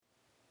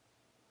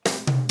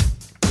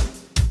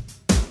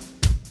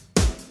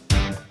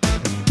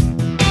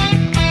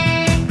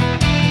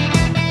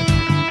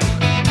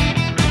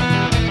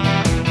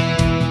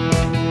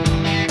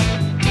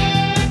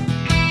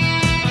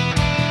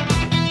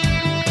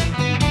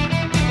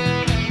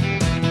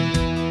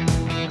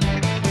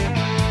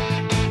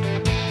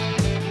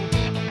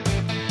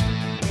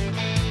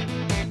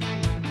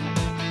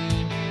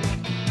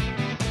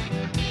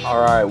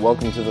All right,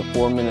 welcome to the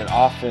 4-Minute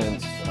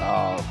Offense,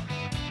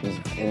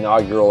 this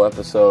inaugural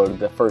episode,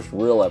 the first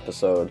real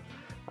episode.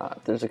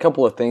 There's a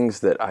couple of things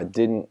that I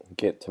didn't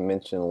get to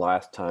mention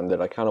last time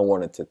that I kind of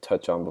wanted to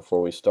touch on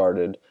before we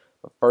started.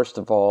 But first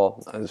of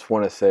all, I just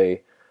want to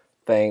say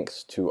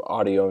thanks to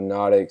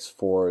Audionautics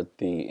for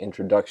the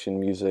introduction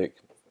music.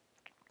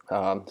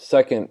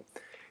 Second,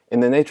 in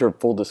the nature of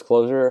full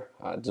disclosure,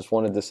 I just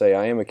wanted to say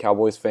I am a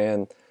Cowboys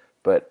fan,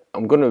 but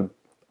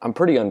I'm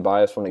pretty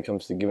unbiased when it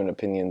comes to giving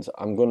opinions.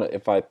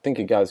 If I think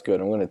a guy's good,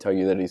 I'm going to tell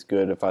you that he's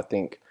good. If I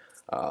think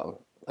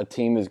a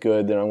team is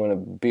good, then I'm going to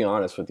be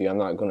honest with you. I'm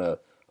not going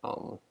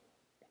to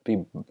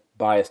be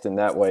biased in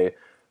that way.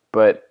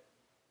 But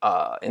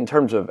in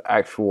terms of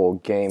actual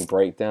game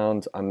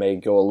breakdowns, I may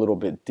go a little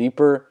bit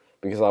deeper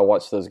because I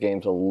watch those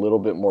games a little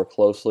bit more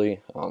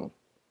closely.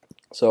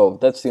 So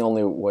that's the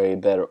only way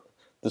that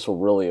this will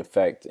really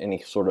affect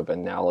any sort of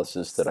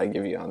analysis that I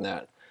give you on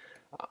that.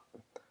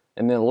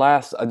 And then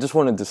last, I just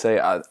wanted to say,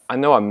 I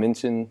know I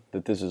mentioned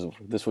that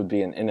this would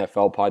be an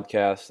NFL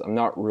podcast. I'm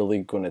not really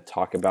going to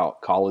talk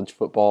about college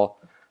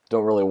football.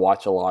 Don't really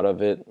watch a lot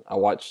of it. I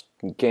watch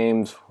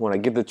games when I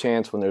get the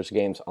chance, when there's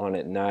games on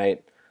at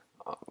night.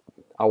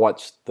 I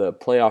watch the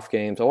playoff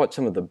games. I watch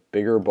some of the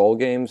bigger bowl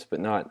games, but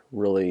not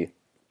really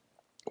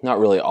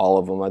all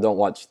of them. I don't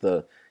watch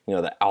the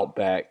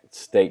Outback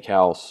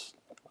Steakhouse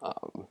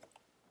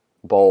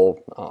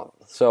bowl.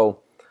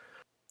 So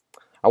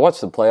I watch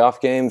the playoff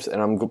games,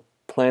 and I'm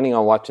planning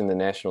on watching the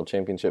national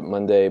championship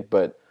Monday,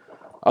 but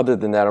other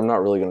than that, I'm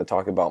not really going to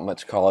talk about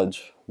much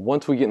college.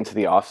 Once we get into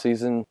the off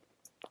season,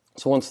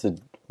 so once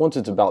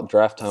it's about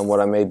draft time,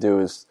 what I may do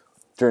is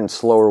during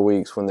slower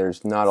weeks when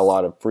there's not a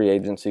lot of free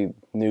agency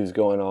news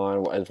going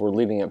on as we're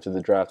leading up to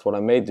the draft, what I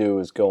may do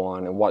is go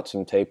on and watch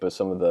some tape of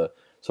some of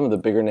the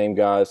bigger name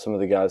guys, some of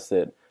the guys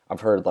that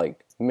I've heard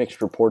like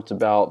mixed reports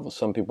about,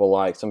 some people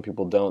like, some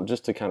people don't,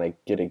 just to kind of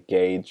get a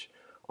gauge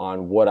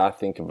on what I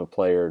think of a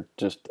player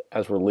just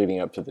as we're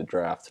leading up to the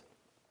draft.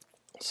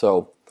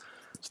 So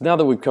now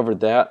that we've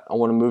covered that, I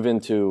want to move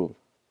into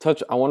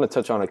I want to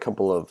touch on a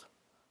couple of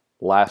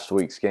last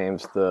week's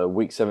games, the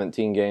Week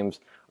 17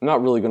 games. I'm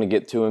not really going to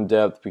get too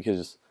in-depth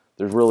because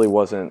there really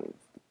wasn't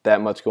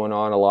that much going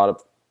on. A lot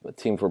of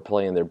teams were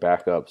playing their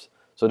backups.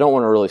 So I don't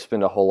want to really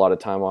spend a whole lot of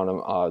time on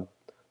them.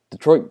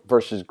 Detroit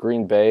versus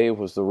Green Bay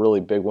was the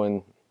really big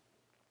one,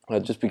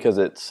 just because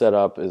it set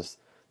up as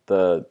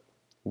the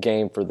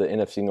game for the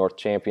NFC North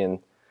champion.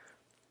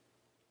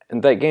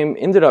 And that game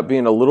ended up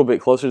being a little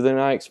bit closer than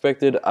I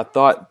expected. I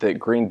thought that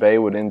Green Bay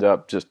would end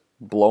up just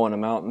blowing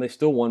them out, and they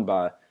still won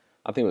by,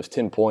 I think it was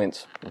 10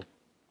 points.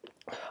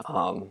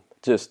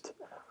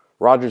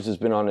 Rodgers has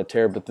been on a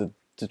tear, but the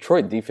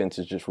Detroit defense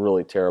is just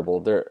really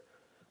terrible.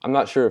 I'm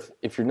not sure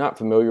if you're not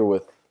familiar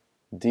with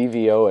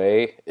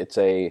DVOA, it's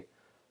a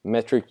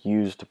metric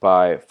used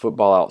by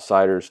Football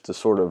Outsiders to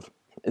sort of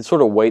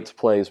weights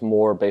plays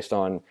more based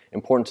on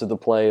importance of the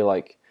play.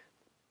 Like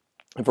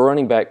if a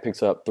running back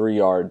picks up 3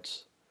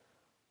 yards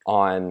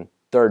on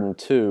 3rd and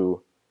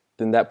 2,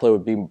 then that play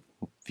would be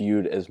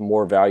viewed as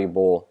more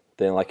valuable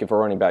than like if a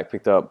running back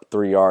picked up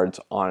 3 yards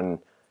on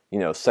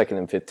 2nd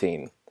and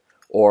 15,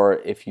 or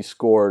if you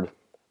scored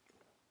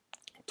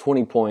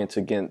 20 points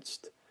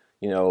against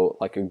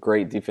like a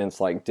great defense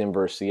like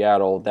Denver,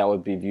 Seattle, that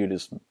would be viewed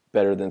as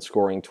better than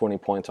scoring 20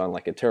 points on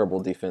like a terrible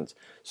defense.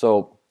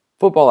 So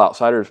Football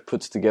Outsiders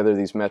puts together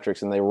these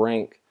metrics, and they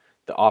rank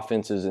the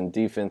offenses and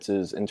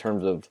defenses in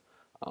terms of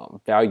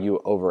value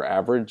over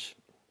average.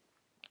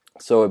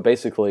 So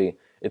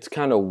it's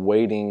kind of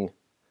weighting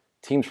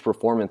teams'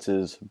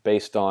 performances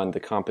based on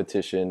the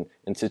competition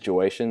and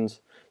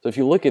situations. So if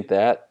you look at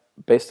that,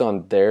 based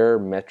on their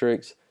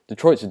metrics,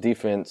 Detroit's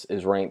defense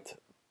is ranked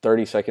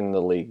 32nd in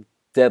the league,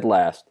 dead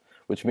last,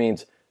 which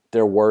means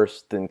they're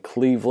worse than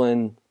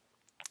Cleveland,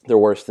 they're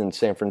worse than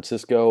San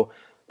Francisco.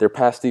 Their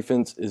pass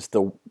defense is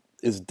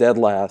dead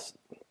last,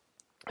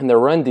 and their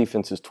run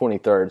defense is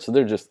 23rd. So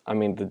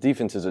the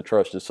defense is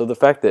atrocious. So the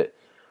fact that,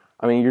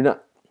 you're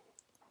not,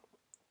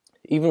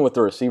 even with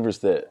the receivers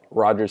that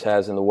Rodgers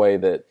has in the way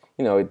that,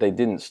 they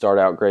didn't start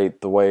out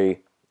great the way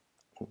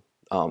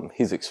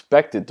he's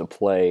expected to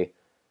play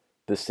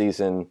this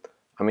season.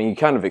 You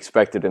kind of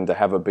expected him to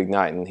have a big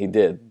night, and he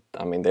did.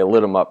 They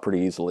lit him up pretty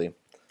easily.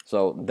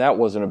 So that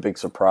wasn't a big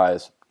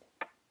surprise.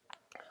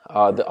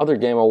 The other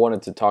game I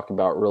wanted to talk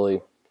about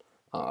really,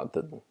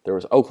 there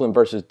was Oakland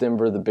versus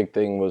Denver. The big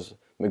thing was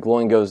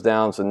McGloin goes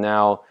down, so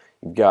now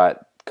you've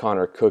got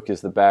Connor Cook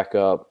as the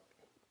backup.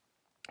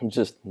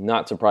 Just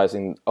not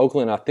surprising.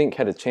 Oakland, I think,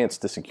 had a chance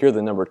to secure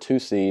the number 2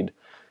 seed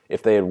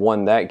if they had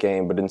won that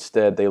game, but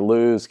instead they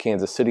lose,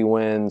 Kansas City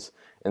wins,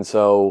 and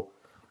so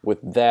with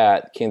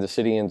that, Kansas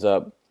City ends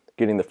up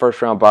getting the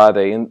first round bye.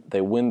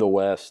 They win the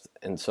West,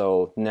 and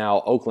so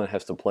now Oakland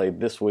has to play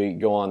this week,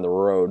 go on the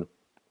road.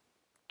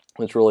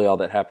 That's really all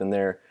that happened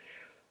there.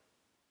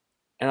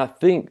 And I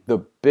think the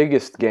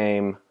biggest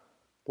game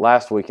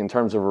last week in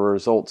terms of a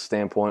results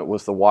standpoint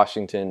was the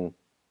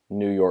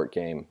Washington-New York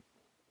game.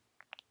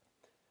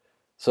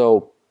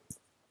 So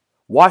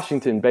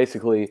Washington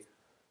basically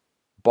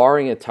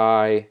barring a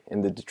tie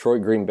in the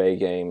Detroit-Green Bay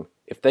game,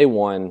 if they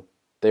won,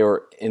 they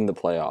were in the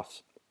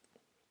playoffs.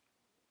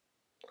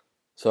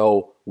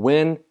 So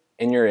win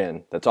and you're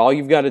in. That's all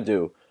you've got to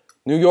do.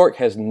 New York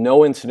has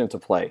no incentive to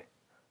play.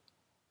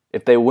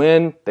 If they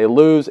win, they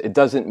lose, it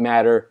doesn't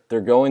matter.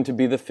 They're going to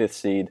be the 5th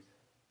seed.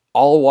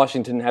 All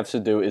Washington has to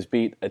do is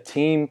beat a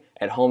team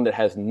at home that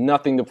has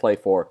nothing to play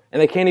for.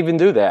 And they can't even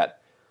do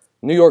that.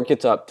 New York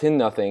gets up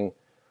 10-0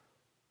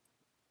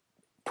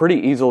 pretty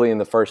easily in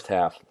the first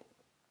half.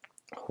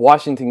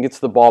 Washington gets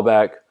the ball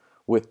back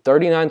with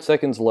 39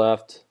 seconds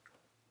left,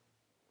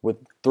 with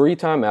 3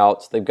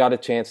 timeouts. They've got a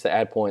chance to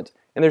add points.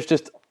 And there's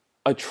just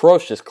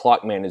atrocious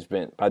clock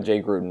management by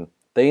Jay Gruden.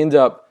 They end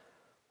up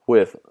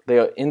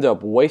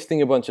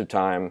wasting a bunch of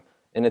time,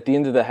 and at the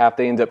end of the half,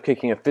 they end up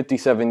kicking a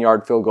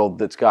 57-yard field goal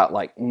that's got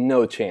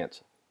no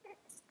chance.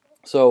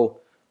 So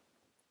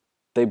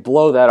they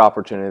blow that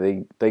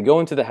opportunity. They go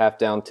into the half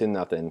down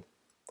 10-0,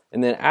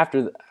 and then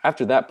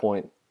after that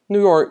point,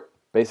 New York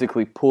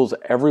basically pulls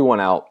everyone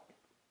out.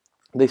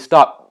 They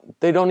stop.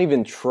 They don't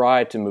even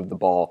try to move the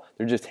ball.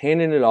 They're just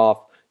handing it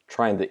off,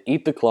 trying to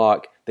eat the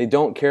clock. They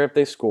don't care if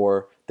they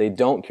score. They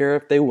don't care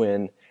if they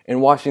win, and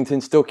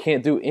Washington still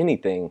can't do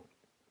anything.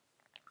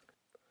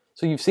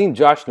 So you've seen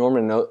Josh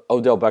Norman and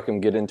Odell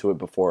Beckham get into it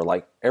before.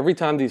 Every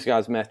time these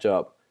guys match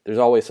up, there's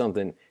always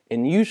something.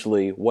 And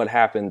usually what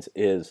happens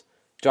is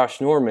Josh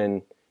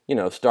Norman,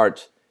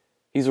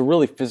 he's a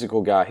really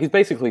physical guy. He's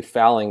basically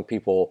fouling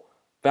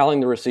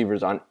the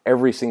receivers on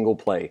every single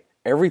play.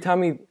 Every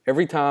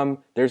time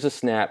there's a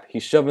snap,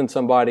 he's shoving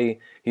somebody,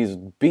 he's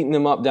beating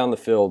them up down the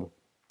field.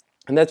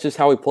 And that's just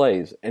how he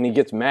plays. And he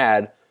gets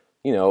mad.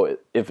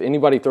 If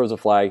anybody throws a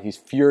flag, he's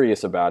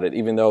furious about it,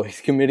 even though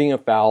he's committing a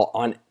foul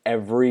on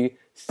every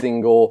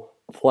single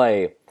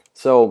play.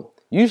 So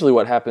usually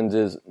what happens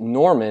is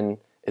Norman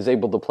is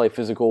able to play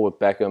physical with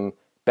Beckham.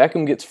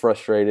 Beckham gets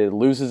frustrated,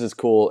 loses his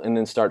cool, and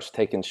then starts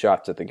taking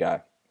shots at the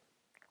guy.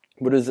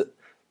 But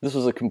this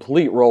was a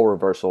complete role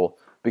reversal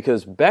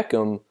because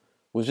Beckham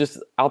was just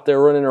out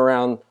there running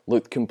around,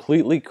 looked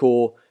completely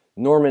cool.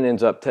 Norman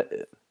ends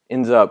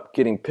up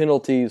getting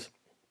penalties.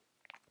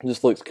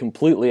 Just looks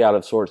completely out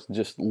of sorts.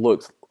 Just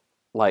looks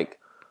like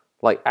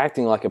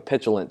acting like a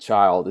petulant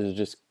child. Is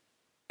just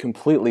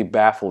completely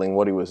baffling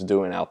what he was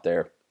doing out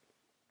there.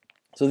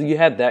 So you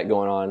had that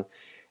going on,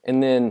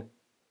 and then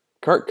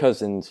Kirk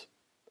Cousins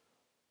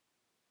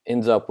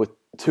ends up with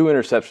 2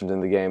 interceptions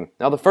in the game.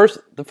 Now the first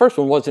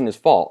one wasn't his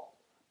fault,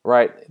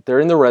 right? They're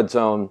in the red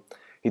zone.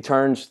 He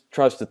tries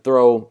to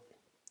throw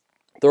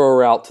a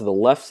route to the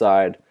left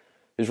side.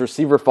 His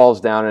receiver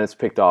falls down and it's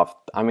picked off.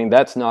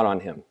 That's not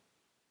on him.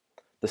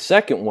 The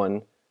second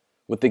one,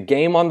 with the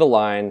game on the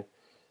line,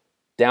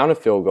 down a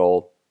field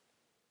goal,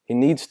 he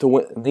needs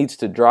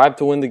to drive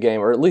to win the game,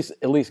 or at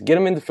least get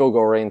him into field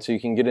goal range so you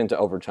can get into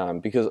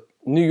overtime, because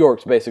New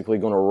York's basically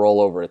going to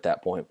roll over at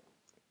that point.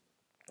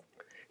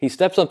 He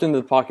steps up into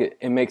the pocket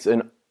and makes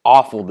an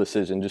awful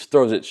decision, just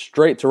throws it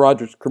straight to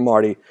Roger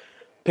Cromartie,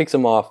 picks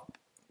him off,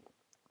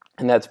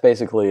 and that's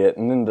basically it.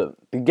 And then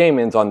the game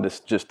ends on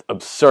this just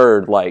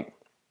absurd,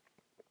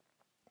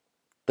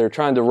 they're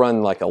trying to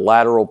run a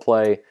lateral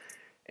play,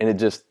 and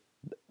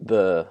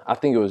I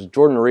think it was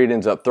Jordan Reed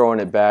ends up throwing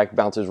it back,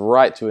 bounces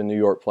right to a New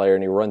York player,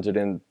 and he runs it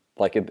in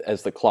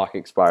as the clock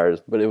expires.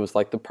 But it was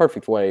the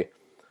perfect way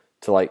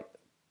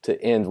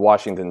to end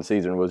Washington's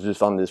season, was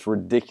just on this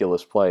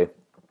ridiculous play.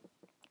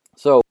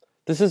 So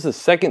this is the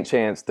second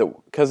chance that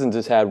Cousins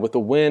has had. With the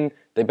win,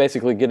 they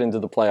basically get into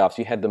the playoffs.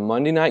 You had the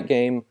Monday night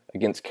game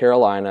against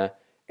Carolina,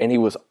 and he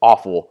was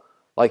awful.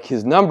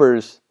 His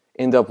numbers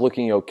end up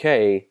looking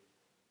okay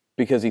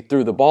because he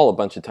threw the ball a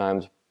bunch of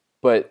times.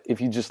 But if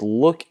you just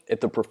look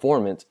at the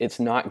performance, it's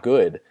not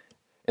good.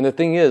 And the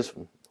thing is,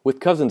 with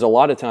Cousins, a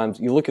lot of times,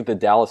 you look at the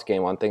Dallas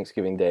game on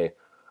Thanksgiving Day,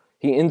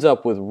 he ends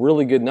up with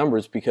really good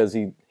numbers because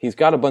he's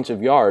got a bunch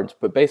of yards,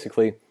 but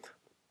basically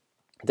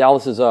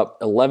Dallas is up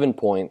 11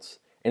 points,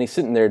 and he's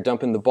sitting there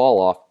dumping the ball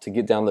off to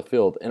get down the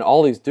field. And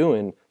all he's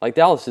doing,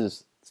 Dallas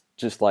is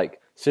just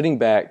sitting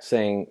back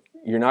saying,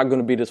 you're not going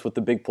to beat us with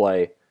the big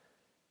play.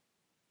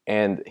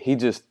 And he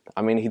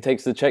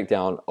takes the check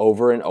down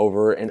over and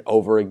over and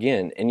over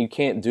again. And you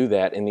can't do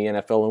that in the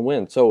NFL and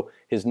win. So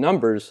his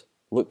numbers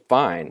look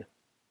fine,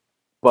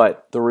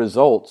 but the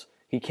results,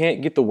 he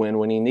can't get the win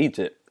when he needs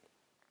it.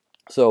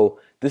 So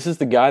this is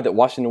the guy that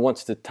Washington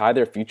wants to tie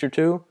their future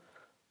to.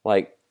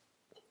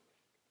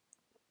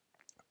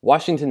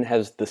 Washington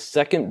has the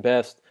second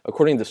best,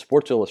 according to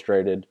Sports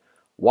Illustrated,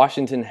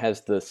 Washington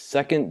has the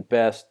second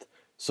best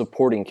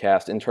supporting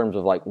cast in terms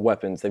of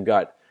weapons. They've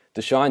got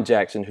Deshaun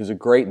Jackson, who's a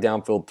great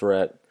downfield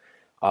threat.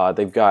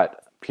 They've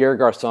got Pierre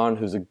Garçon,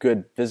 who's a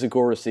good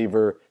physical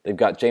receiver. They've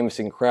got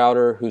Jamison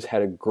Crowder, who's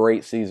had a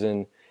great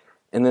season.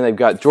 And then they've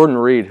got Jordan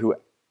Reed, who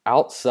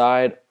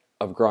outside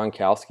of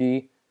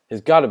Gronkowski has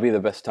got to be the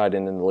best tight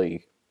end in the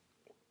league.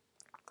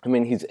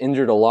 He's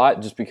injured a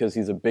lot just because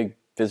he's a big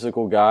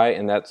physical guy,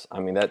 and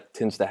that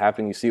tends to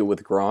happen. You see it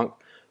with Gronk.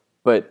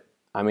 But,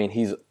 when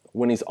he's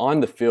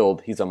on the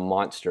field, he's a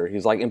monster.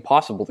 He's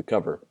impossible to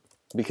cover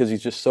because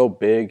he's just so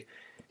big.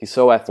 He's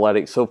so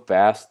athletic, so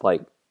fast.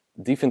 Like,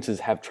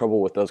 defenses have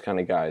trouble with those kind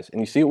of guys. And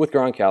you see it with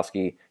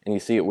Gronkowski, and you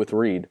see it with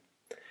Reed.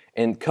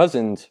 And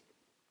Cousins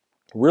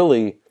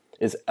really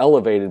is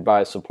elevated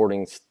by a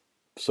supporting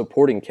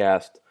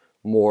cast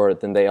more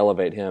than they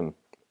elevate him.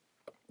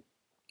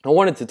 I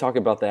wanted to talk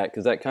about that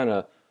because that kind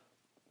of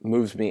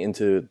moves me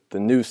into the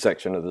news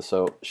section of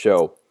the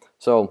show.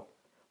 So,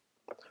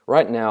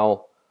 right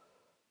now,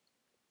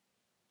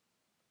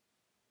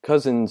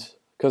 Cousins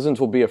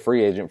will be a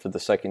free agent for the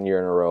second year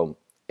in a row.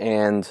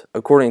 And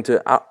according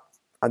to,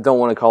 I don't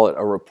want to call it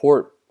a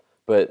report,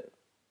 but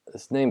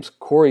his name's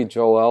Corey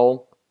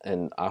Joel,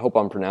 and I hope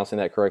I'm pronouncing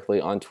that correctly,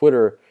 on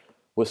Twitter,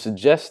 was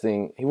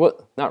suggesting, he was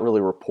not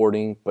really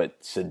reporting, but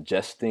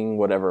suggesting,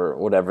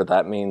 whatever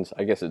that means.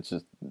 I guess it's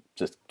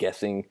just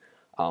guessing.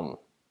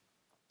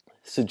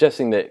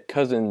 Suggesting that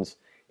Cousins,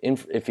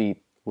 if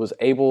he was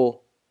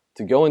able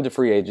to go into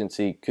free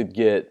agency, could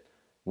get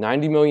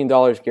 $90 million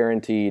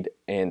guaranteed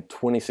and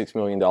 $26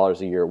 million a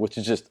year, which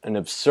is just an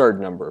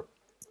absurd number.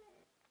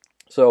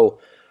 So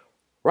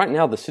right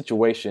now the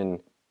situation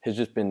has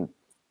just been,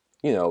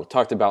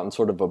 talked about in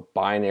sort of a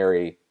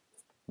binary,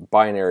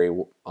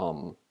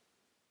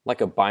 like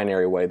a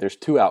binary way. There's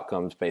two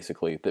outcomes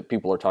basically that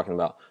people are talking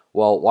about.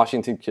 Well,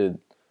 Washington could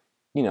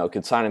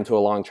sign him to a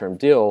long-term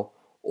deal,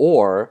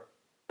 or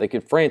they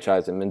could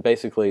franchise him, and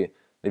basically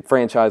they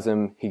franchise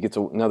him. He gets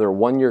another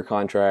 1-year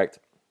contract,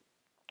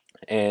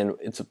 and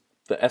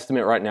the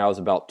estimate right now is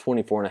about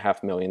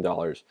 $24.5 million.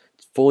 It's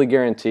fully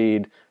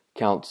guaranteed,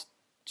 counts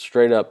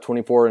straight up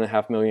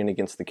 $24.5 million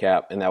against the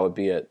cap, and that would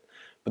be it.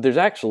 But there's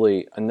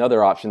actually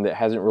another option that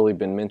hasn't really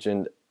been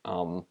mentioned.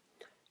 Kian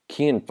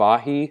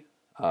Fahi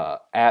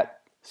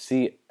at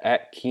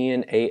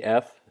Kian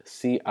AF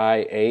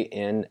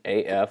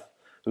CIANAF,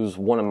 who's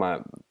one of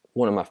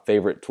my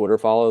favorite Twitter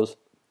follows,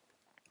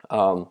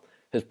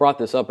 has brought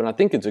this up, and I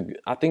think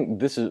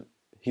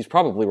he's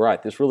probably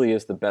right. This really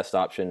is the best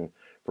option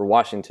for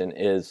Washington.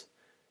 Is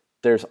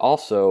there's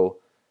also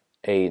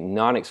a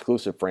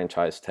non-exclusive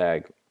franchise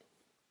tag.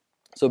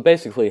 So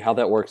basically, how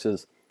that works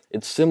is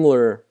it's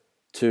similar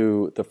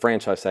to the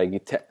franchise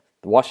tag.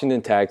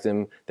 Washington tags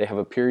him. They have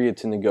a period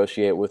to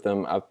negotiate with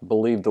him. I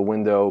believe the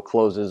window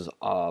closes.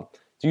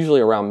 It's usually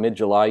around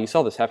mid-July. You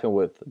saw this happen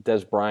with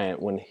Des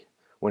Bryant when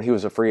he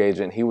was a free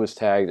agent. He was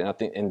tagged, and I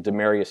think and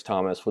Demaryius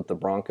Thomas with the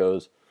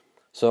Broncos.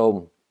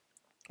 So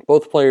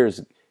both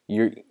players,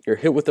 you're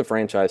hit with the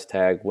franchise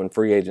tag when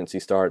free agency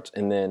starts,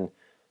 and then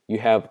you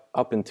have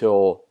up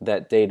until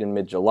that date in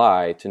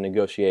mid-July to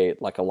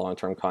negotiate like a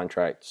long-term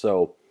contract.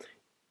 So,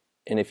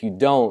 and if you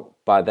don't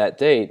by that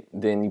date,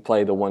 then you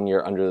play the 1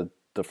 year under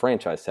the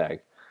franchise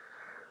tag.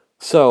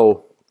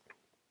 So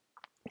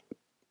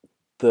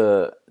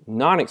the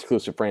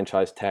non-exclusive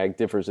franchise tag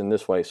differs in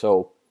this way.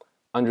 So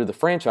under the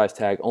franchise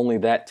tag, only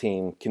that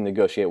team can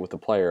negotiate with the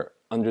player.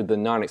 Under the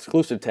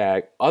non-exclusive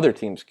tag, other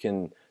teams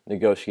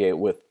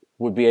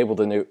would be able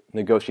to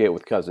negotiate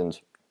with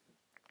Cousins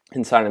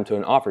and sign him to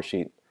an offer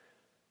sheet.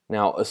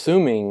 Now,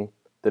 assuming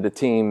that a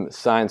team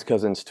signs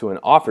Cousins to an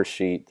offer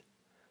sheet,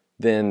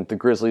 then the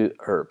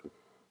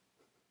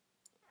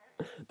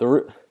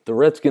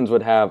Redskins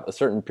would have a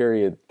certain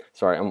period.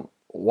 Sorry, I'm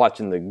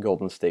watching the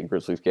Golden State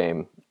Grizzlies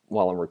game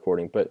while I'm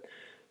recording, but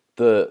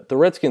the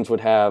Redskins would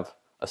have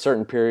a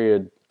certain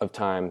period of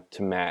time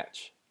to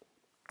match.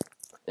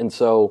 And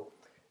so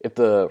if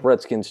the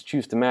Redskins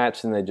choose to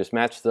match, then they just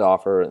match the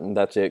offer, and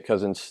that's it.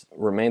 Cousins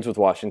remains with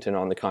Washington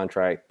on the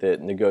contract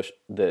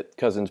that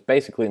Cousins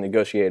basically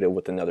negotiated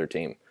with another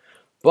team.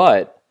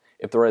 But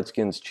if the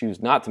Redskins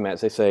choose not to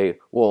match, they say,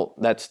 well,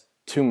 that's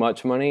too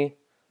much money.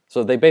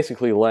 So they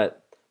basically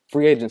let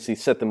free agency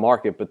set the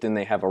market, but then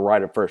they have a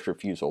right of first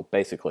refusal,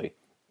 basically.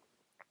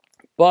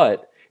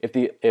 But if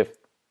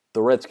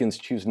the Redskins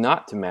choose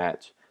not to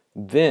match,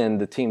 then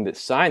the team that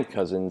signed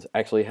Cousins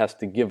actually has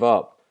to give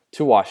up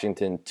to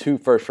Washington 2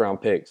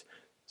 first-round picks.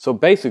 So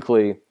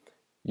basically,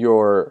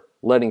 you're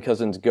letting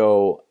Cousins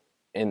go,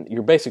 and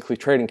you're basically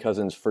trading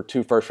Cousins for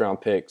 2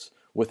 first-round picks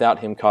without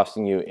him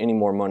costing you any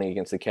more money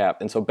against the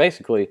cap. And so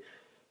basically,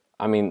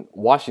 I mean,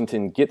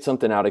 Washington gets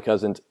something out of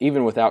Cousins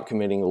even without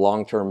committing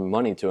long-term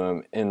money to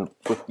him, and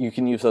you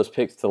can use those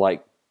picks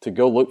to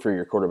go look for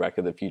your quarterback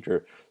of the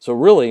future. So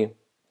really,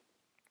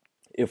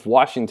 if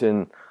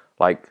Washington,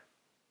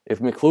 if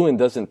McLuhan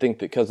doesn't think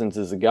that Cousins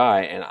is a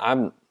guy,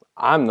 and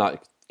I'm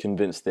not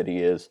convinced that he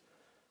is,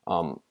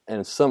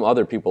 and some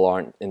other people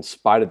aren't, in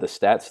spite of the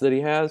stats that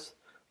he has,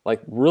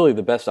 really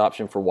the best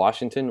option for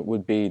Washington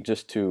would be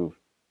just to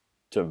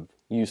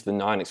use the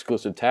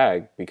non-exclusive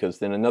tag, because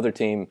then another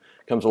team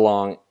comes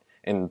along,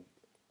 and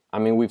I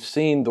mean, we've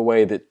seen the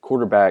way that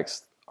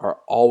quarterbacks are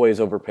always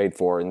overpaid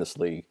for in this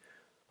league.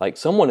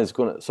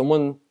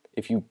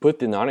 If you put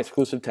the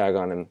non-exclusive tag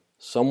on him,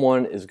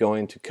 someone is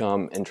going to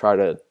come and try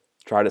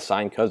to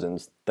sign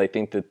Cousins. They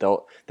think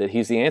that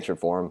he's the answer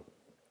for him.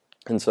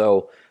 And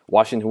so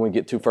Washington would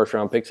get 2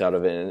 first-round picks out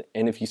of it.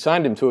 And if you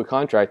signed him to a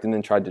contract and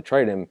then tried to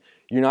trade him,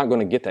 you're not going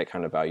to get that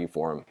kind of value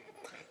for him.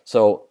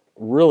 So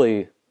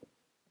really,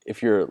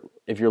 if you're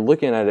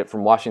looking at it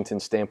from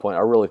Washington's standpoint,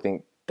 I really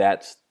think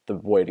that's the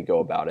way to go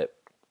about it.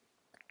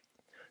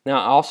 Now,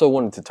 I also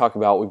wanted to talk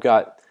about, we've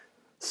got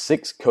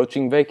 6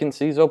 coaching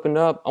vacancies opened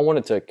up. I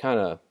wanted to kind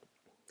of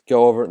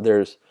go over,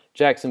 there's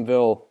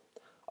Jacksonville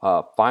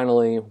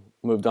finally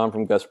moved on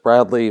from Gus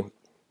Bradley.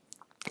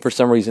 For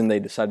some reason, they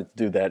decided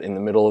to do that in the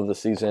middle of the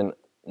season.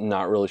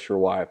 Not really sure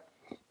why.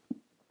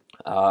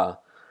 The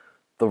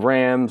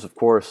Rams, of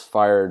course,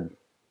 fired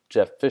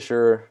Jeff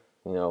Fisher.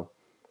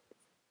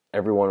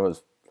 Everyone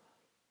was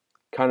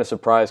kind of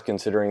surprised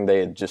considering they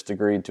had just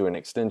agreed to an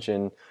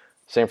extension.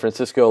 San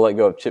Francisco let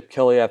go of Chip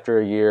Kelly after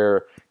a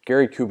year.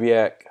 Gary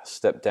Kubiak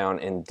stepped down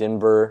in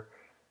Denver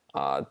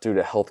due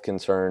to health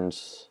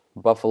concerns.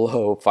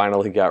 Buffalo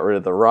finally got rid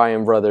of the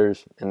Ryan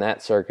brothers in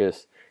that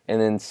circus. And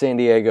then San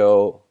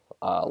Diego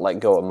let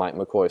go of Mike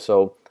McCoy.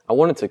 So I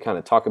wanted to kind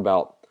of talk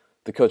about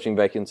the coaching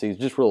vacancies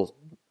just real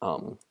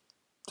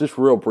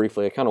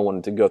briefly. I kind of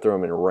wanted to go through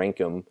them and rank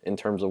them in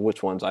terms of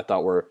which ones I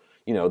thought were,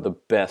 the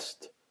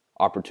best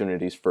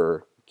opportunities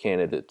for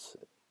candidates.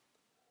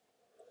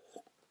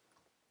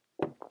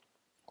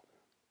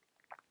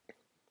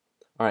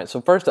 All right,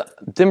 so first,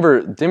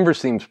 Denver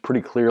seems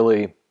pretty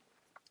clearly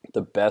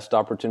the best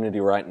opportunity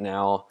right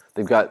now.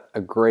 They've got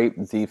a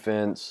great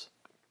defense.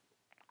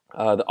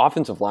 The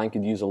offensive line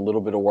could use a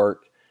little bit of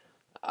work.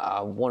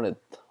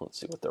 Let's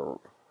see what their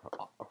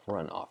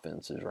run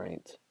offense is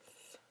ranked.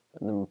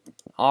 And the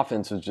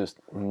offense has just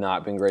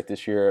not been great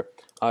this year.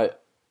 I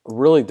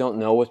really don't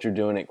know what you're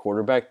doing at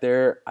quarterback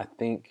there. I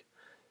think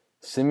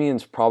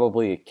Simeon's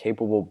probably a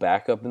capable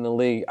backup in the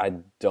league. I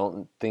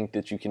don't think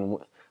that you can.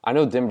 I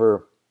know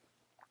Denver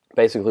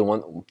basically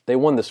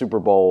won the Super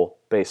Bowl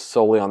based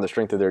solely on the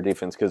strength of their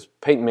defense because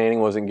Peyton Manning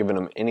wasn't giving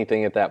them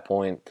anything at that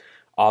point.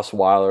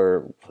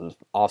 Osweiler.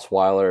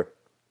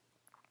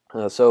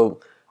 So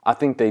I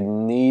think they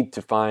need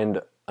to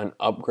find an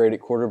upgraded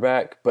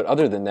quarterback. But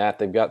other than that,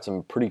 they've got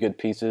some pretty good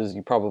pieces.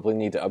 You probably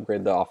need to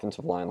upgrade the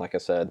offensive line, like I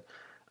said.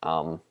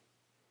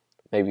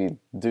 Maybe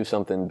do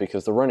something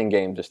because the running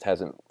game just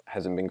hasn't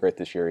been great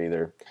this year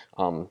either.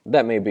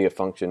 That may be a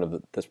function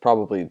of that's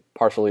probably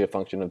partially a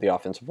function of the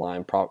offensive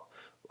line,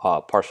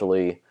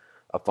 partially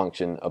a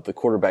function of the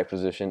quarterback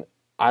position.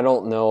 I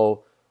don't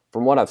know.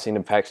 From what I've seen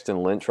of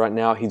Paxton Lynch right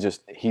now,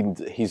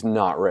 he's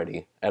not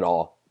ready at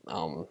all.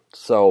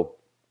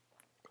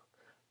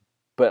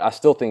 But I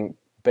still think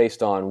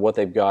based on what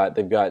they've got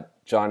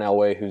John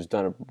Elway, who's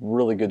done a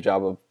really good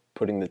job of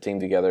putting the team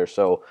together.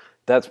 So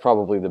that's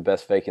probably the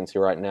best vacancy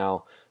right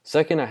now.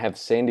 Second, I have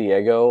San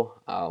Diego.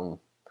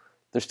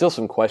 There's still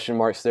some question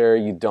marks there.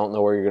 You don't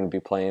know where you're going to be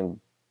playing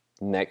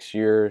next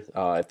year,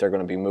 if they're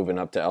going to be moving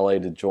up to LA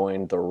to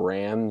join the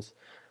Rams.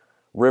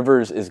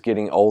 Rivers is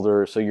getting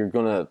older,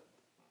 so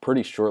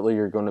pretty shortly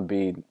you're going to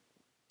be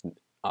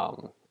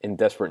in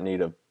desperate need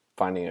of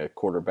finding a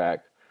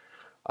quarterback.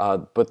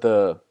 But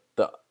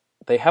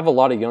they have a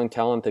lot of young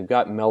talent. They've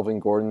got Melvin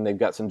Gordon. They've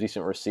got some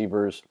decent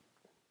receivers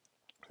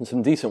and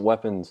some decent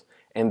weapons.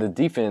 And the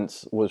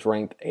defense was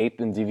ranked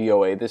 8th in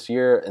DVOA this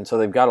year, and so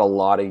they've got a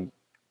lot of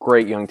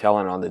great young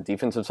talent on the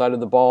defensive side of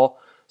the ball.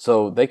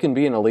 So they can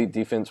be an elite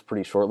defense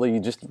pretty shortly. You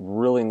just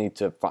really need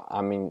to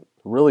find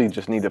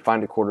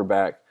a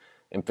quarterback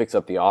and fix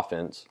up the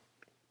offense.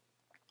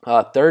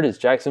 Third is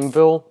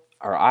Jacksonville,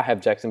 or I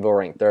have Jacksonville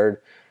ranked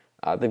third.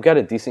 They've got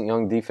a decent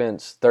young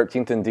defense,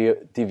 13th in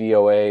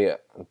DVOA.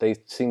 They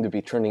seem to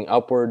be trending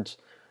upwards.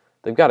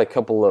 They've got a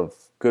couple of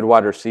good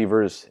wide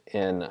receivers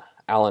in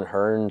Allen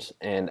Hurns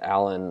and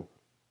Allen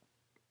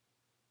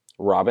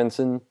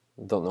Robinson.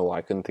 Don't know why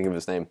I couldn't think of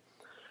his name.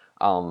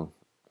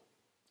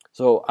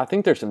 So I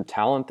think there's some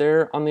talent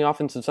there on the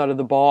offensive side of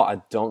the ball.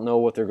 I don't know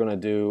what they're going to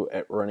do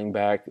at running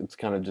back. It's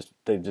kind of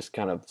they just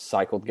kind of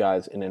cycled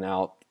guys in and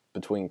out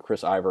between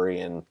Chris Ivory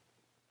and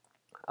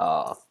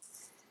the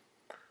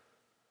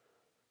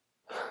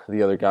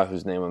other guy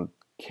whose name I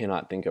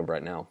cannot think of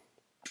right now.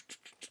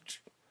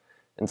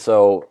 And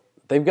so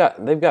they've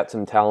got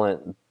some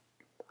talent.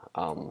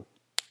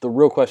 The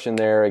real question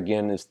there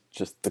again is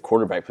just the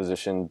quarterback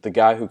position. The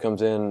guy who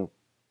comes in,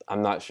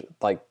 I'm not sure.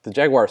 Like the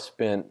Jaguars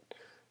spent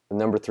the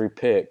number 3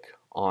 pick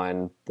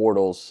on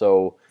Bortles,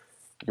 so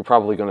you're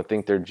probably going to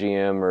think their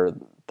GM or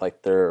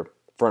like their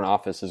front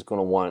office is going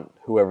to want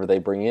whoever they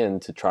bring in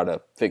to try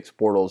to fix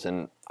Bortles,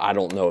 and I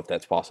don't know if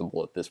that's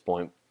possible at this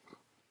point.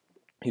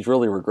 He's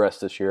really regressed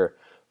this year.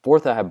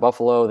 Fourth, I have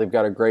Buffalo. They've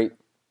got a great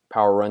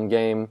power run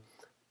game,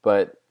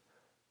 but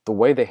the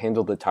way they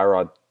handled the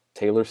Tyrod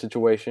Taylor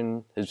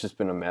situation has just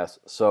been a mess.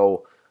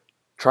 So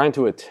trying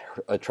to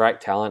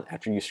attract talent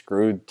after you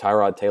screwed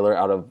Tyrod Taylor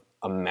out of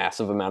a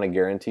massive amount of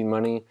guaranteed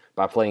money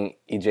by playing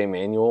EJ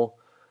Manuel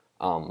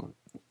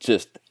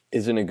just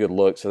isn't a good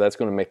look. So that's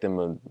going to make them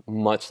a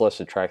much less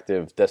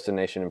attractive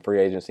destination in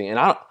free agency. And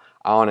I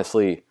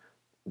honestly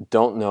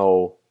don't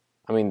know.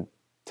 I mean,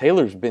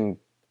 Taylor's been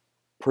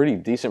pretty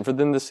decent for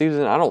them this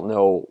season. I don't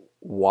know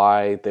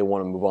why they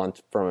want to move on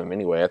from him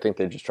anyway. I think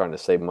they're just trying to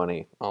save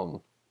money.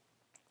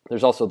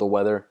 There's also the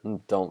weather.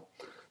 Don't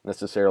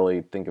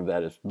necessarily think of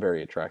that as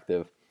very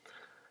attractive.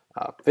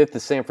 Fifth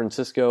is San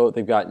Francisco.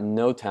 They've got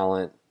no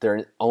talent.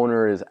 Their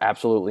owner is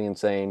absolutely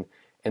insane.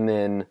 And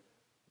then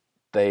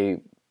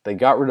they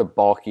got rid of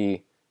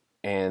Balky,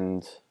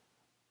 and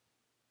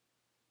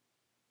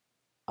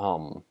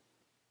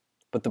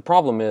but the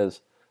problem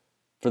is,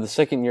 for the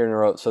second year in a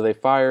row, so they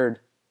fired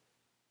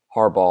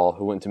Harbaugh,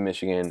 who went to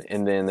Michigan,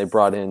 and then they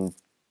brought in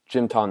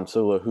Jim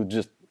Tomsula,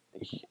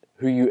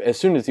 as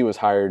soon as he was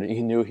hired,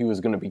 he knew he was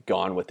going to be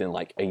gone within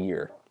like a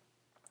year.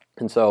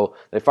 And so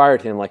they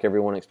fired him like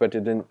everyone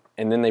expected, and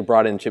then they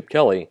brought in Chip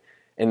Kelly.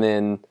 And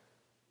then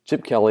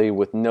Chip Kelly,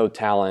 with no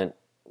talent,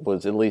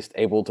 was at least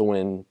able to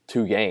win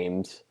 2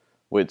 games,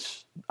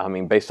 which, I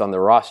mean, based on the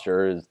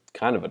roster, is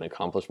kind of an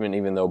accomplishment,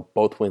 even though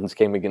both wins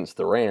came against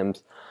the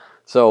Rams.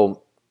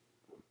 So,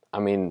 I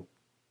mean,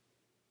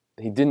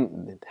 he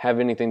didn't have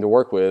anything to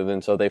work with,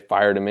 and so they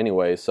fired him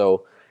anyway.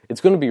 So it's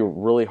going to be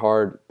really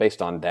hard,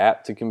 based on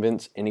that, to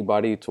convince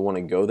anybody to want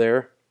to go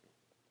there.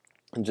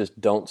 And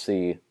just don't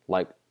see,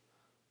 like,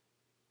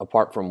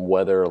 apart from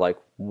whether, like,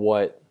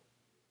 what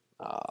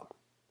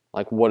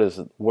does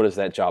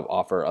that job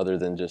offer other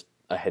than just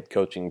a head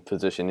coaching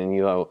position? And,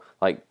 you know,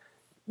 like,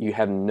 you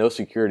have no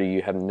security,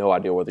 you have no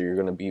idea whether you're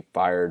going to be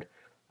fired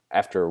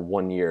after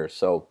 1 year.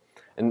 So,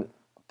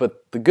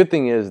 but the good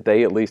thing is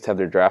they at least have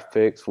their draft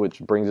picks, which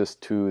brings us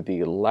to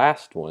the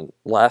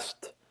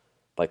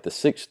like the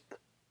sixth,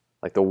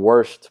 like the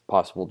worst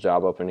possible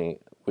job opening,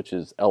 which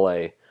is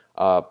LA.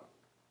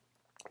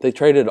 They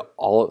traded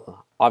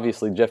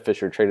obviously Jeff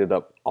Fisher traded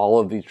up all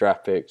of these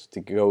draft picks to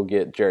go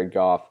get Jared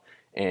Goff,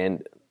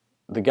 and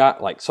the guy,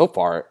 like, so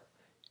far,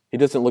 he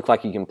doesn't look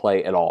like he can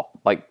play at all.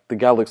 Like, the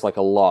guy looks like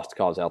a lost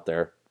cause out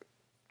there.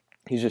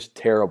 He's just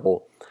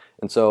terrible.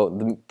 And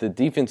so the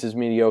defense is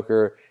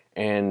mediocre,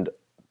 and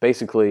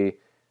basically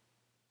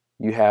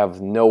you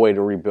have no way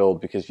to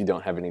rebuild because you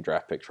don't have any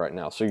draft picks right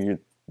now. So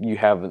you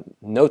have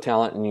no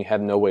talent, and you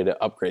have no way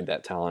to upgrade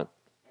that talent.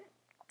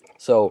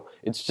 So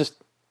it's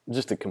just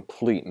a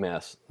complete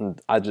mess.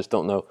 And I just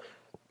don't know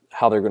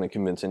how they're going to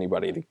convince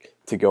anybody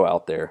to go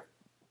out there.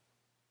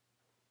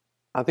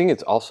 I think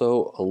it's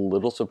also a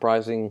little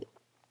surprising.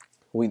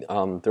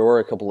 There were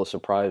a couple of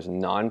surprise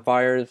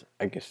non-fires,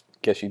 I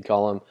guess you'd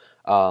call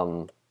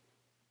them.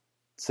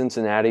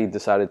 Cincinnati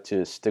decided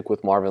to stick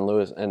with Marvin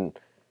Lewis, and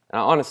I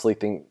honestly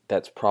think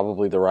that's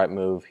probably the right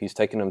move. He's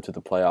taken them to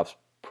the playoffs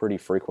pretty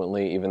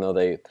frequently, even though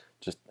they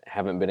just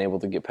haven't been able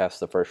to get past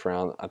the first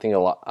round. I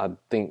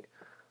think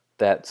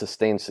that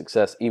sustained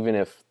success, even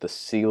if the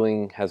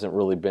ceiling hasn't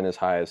really been as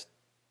high as,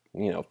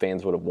 you know,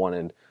 fans would have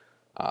wanted.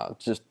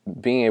 Just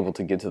being able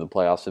to get to the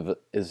playoffs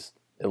is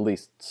at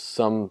least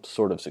some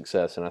sort of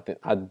success, and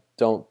I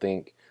don't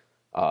think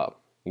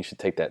you should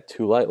take that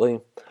too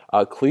lightly.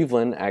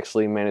 Cleveland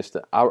actually managed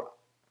to.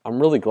 I'm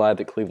really glad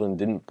that Cleveland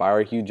didn't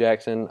fire Hugh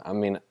Jackson. I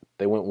mean,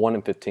 they went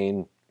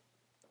 1-15,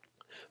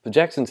 but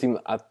Jackson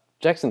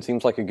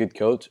seems like a good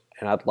coach,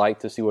 and I'd like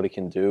to see what he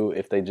can do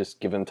if they just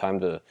give him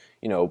time to,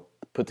 you know,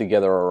 put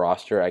together a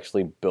roster,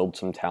 actually build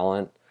some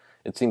talent.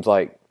 It seems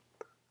like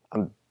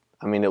it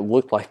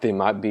looked like they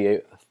might be,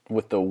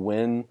 with the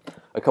win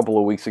a couple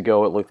of weeks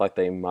ago, it looked like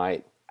they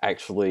might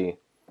actually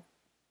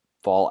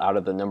fall out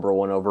of the number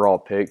 1 overall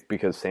pick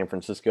because San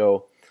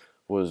Francisco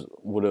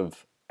would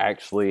have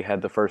actually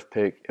had the first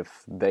pick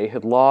if they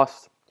had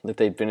lost, if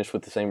they'd finished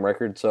with the same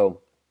record.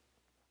 So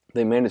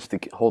they managed to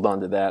hold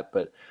on to that.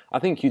 But I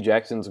think Hugh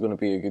Jackson's going to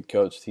be a good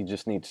coach. He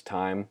just needs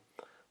time.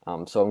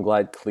 So I'm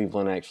glad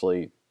Cleveland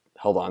actually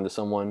held on to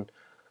someone.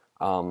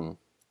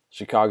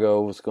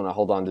 Chicago was going to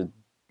hold on to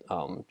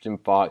Jim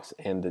Fox,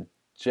 and the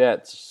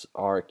Jets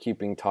are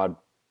keeping Todd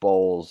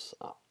Bowles,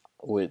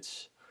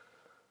 which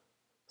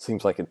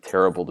seems like a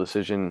terrible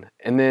decision.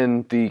 And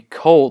then the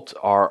Colts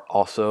are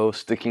also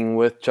sticking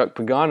with Chuck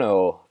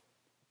Pagano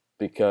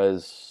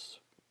because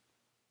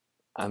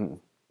I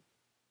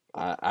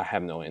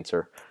have no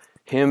answer.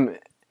 Him,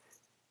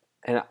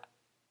 and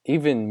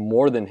even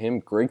more than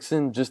him,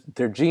 Grigson, just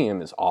their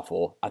GM is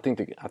awful. I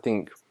think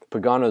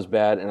Pagano's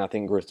bad, and I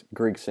think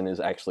Grigson is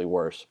actually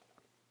worse.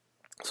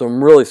 So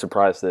I'm really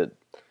surprised that,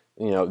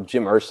 you know,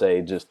 Jim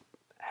Irsay just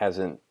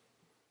hasn't,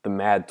 the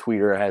mad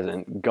tweeter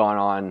hasn't gone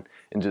on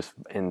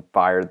and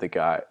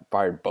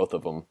fired both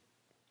of them.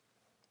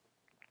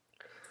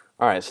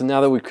 All right, so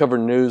now that we've covered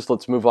news,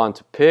 let's move on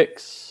to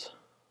picks.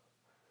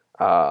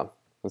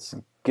 Let's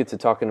get to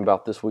talking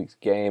about this week's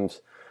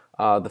games.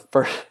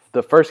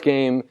 The first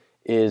game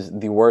is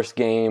the worst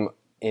game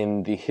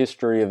in the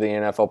history of the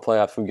NFL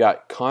playoffs. We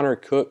got Connor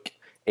Cook,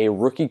 a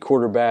rookie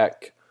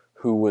quarterback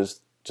who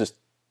was just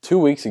 2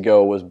 weeks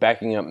ago was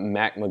backing up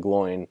Mac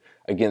McGloin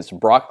against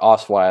Brock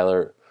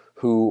Osweiler,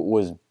 who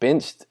was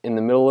benched in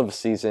the middle of the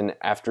season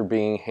after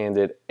being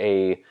handed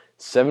a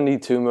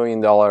 $72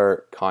 million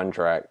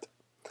contract.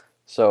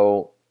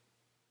 So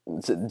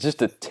it's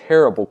just a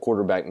terrible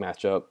quarterback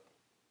matchup.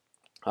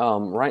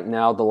 Right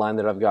now, the line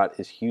that I've got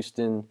is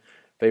Houston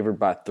favored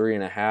by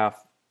 3.5.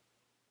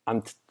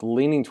 I'm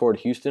leaning toward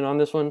Houston on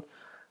this one.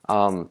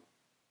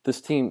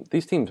 These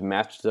teams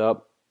matched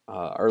up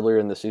earlier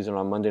in the season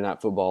on Monday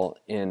Night Football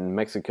in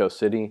Mexico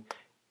City,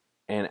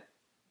 and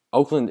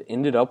Oakland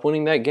ended up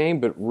winning that game,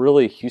 but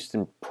really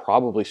Houston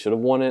probably should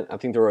have won it. I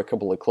think there were a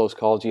couple of close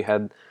calls. You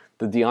had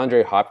the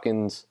DeAndre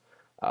Hopkins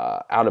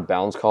out of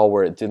bounds call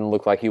where it didn't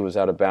look like he was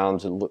out of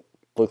bounds. It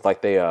looked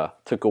like they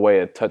took away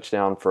a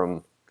touchdown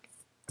from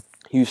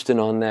Houston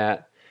on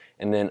that.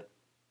 And then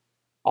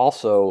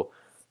also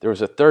there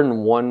was a 3rd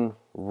and 1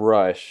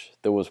 rush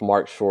that was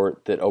marked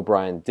short that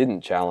O'Brien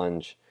didn't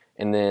challenge.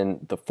 And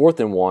then the 4th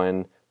and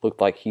 1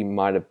 looked like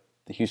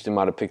Houston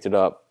might have picked it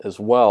up as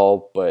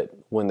well, but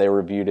when they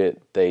reviewed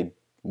it, they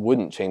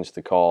wouldn't change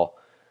the call.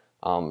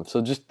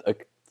 So just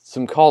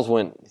some calls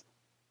went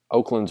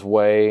Oakland's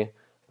way.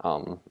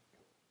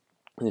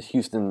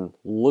 Houston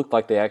looked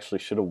like they actually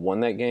should have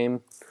won that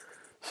game.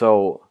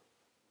 So,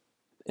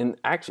 and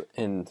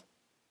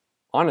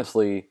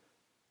honestly,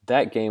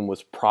 that game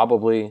was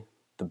probably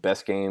the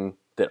best game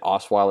that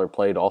Osweiler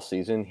played all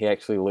season. He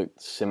actually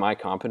looked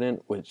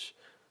semi-competent, which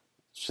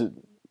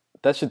should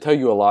tell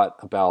you a lot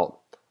about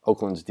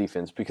Oakland's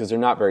defense because they're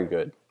not very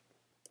good.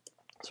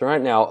 So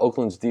right now,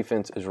 Oakland's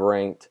defense is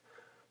ranked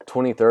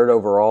 23rd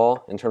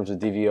overall in terms of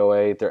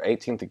DVOA. They're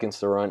 18th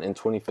against the run and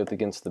 25th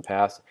against the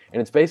pass.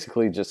 And it's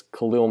basically just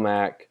Khalil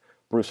Mack,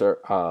 Bruce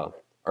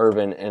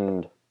Irvin,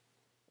 and,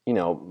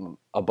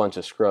 a bunch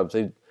of scrubs.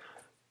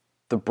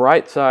 The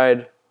bright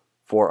side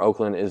for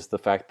Oakland is the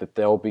fact that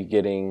they'll be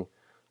getting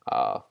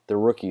the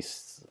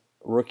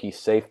rookie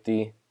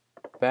safety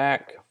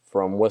back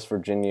from West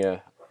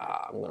Virginia.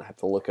 I'm going to have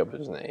to look up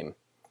his name.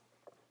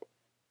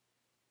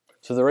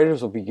 So the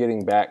Raiders will be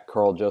getting back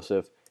Carl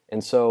Joseph.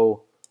 And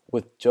so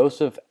with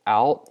Joseph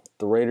out,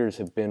 the Raiders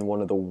have been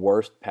one of the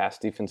worst pass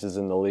defenses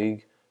in the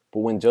league. But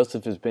when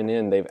Joseph has been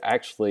in, they've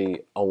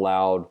actually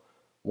allowed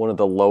one of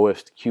the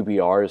lowest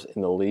QBRs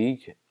in the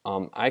league.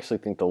 I actually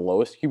think the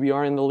lowest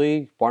QBR in the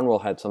league. Barnwell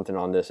had something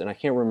on this, and I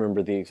can't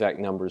remember the exact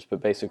numbers,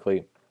 but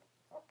basically,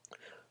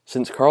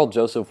 since Carl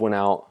Joseph went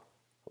out,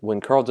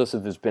 when Carl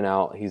Joseph has been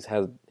out, he's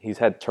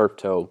had turf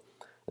toe,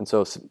 and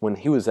so when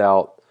he was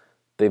out,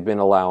 they've been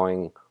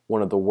allowing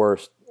one of the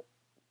worst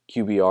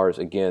QBRs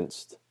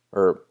against,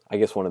 or I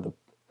guess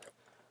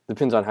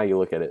depends on how you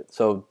look at it.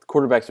 So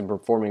quarterbacks are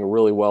performing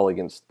really well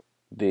against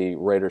the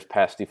Raiders'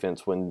 pass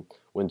defense when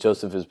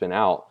Joseph has been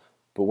out,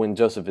 but when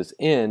Joseph is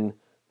in,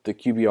 the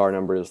QBR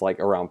number is like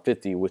around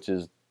 50, which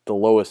is the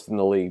lowest in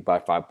the league by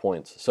 5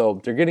 points.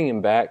 So they're getting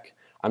him back.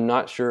 I'm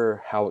not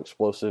sure how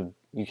explosive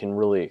you can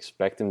really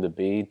expect him to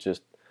be.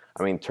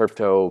 Turf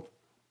toe,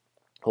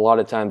 a lot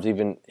of times,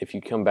 even if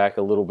you come back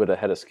a little bit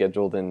ahead of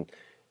schedule, then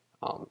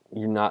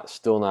you're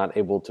still not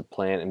able to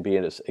plant and be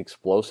as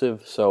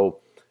explosive. So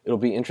it'll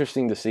be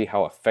interesting to see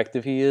how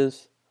effective he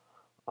is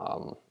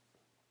on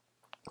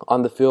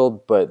the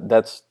field, but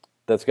that's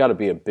got to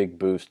be a big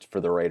boost for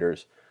the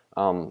Raiders.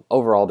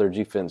 Overall, their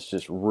defense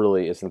just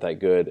really isn't that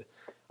good.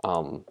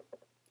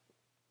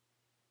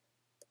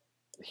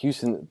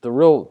 Houston,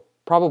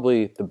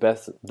 probably the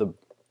best, the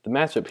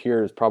matchup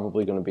here is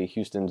probably going to be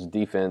Houston's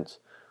defense,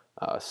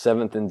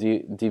 7th in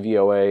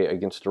DVOA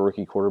against a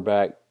rookie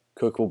quarterback.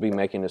 Cook will be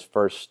making his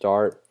first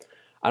start.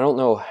 I don't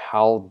know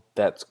how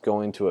that's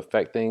going to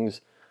affect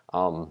things.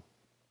 You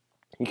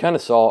kind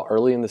of saw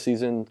early in the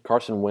season,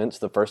 Carson Wentz,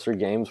 the first 3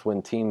 games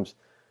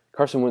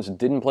Carson Wentz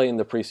didn't play in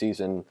the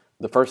preseason.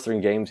 The first 3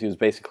 games, he was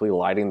basically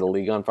lighting the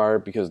league on fire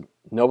because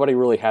nobody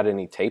really had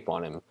any tape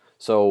on him.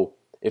 So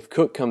if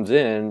Cook comes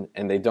in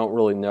and they don't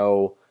really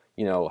know,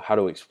 how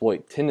to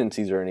exploit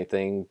tendencies or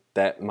anything,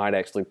 that might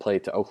actually play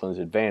to Oakland's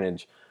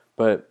advantage.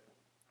 But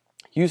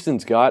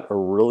Houston's got a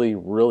really,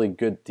 really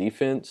good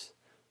defense,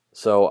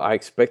 so I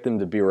expect them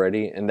to be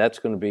ready, and that's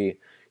going to be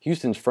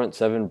Houston's front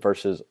 7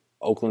 versus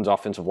Oakland's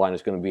offensive line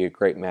is going to be a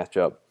great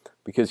matchup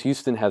because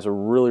Houston has a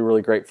really,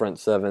 really great front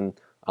 7.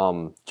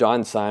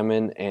 John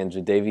Simon and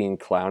Jadeveon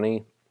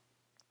Clowney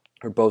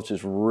are both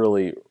just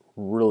really,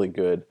 really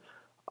good.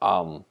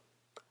 I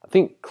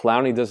think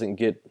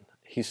Clowney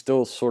he's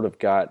still sort of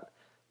got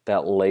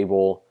that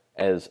label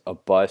as a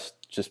bust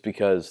just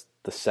because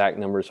the sack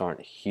numbers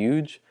aren't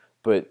huge.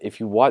 But if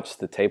you watch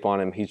the tape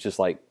on him, he's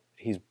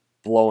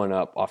blowing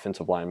up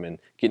offensive linemen,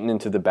 getting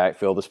into the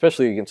backfield,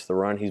 especially against the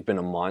run. He's been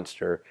a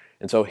monster.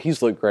 And so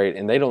he's looked great.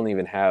 And they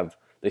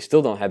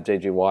still don't have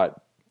J.J.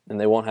 Watt, and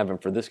they won't have him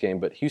for this game.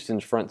 But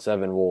Houston's front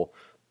 7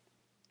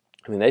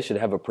 they should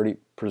have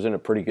present a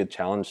pretty good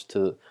challenge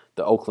to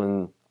the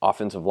Oakland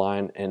offensive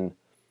line. And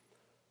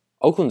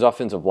Oakland's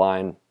offensive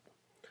line,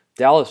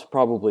 Dallas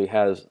probably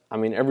has,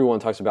 everyone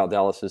talks about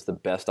Dallas as the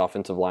best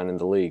offensive line in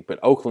the league, but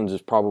Oakland's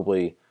is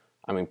probably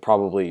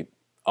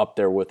up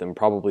there with them,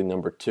 probably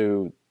number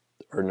 2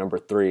 or number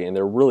 3, and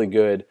they're really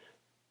good.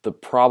 The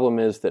problem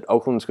is that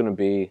Oakland's going to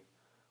be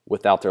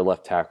without their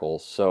left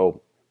tackles,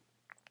 so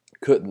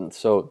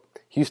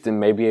Houston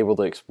may be able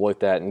to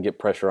exploit that and get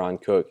pressure on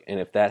Cook, and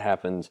if that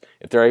happens,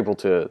 if they're able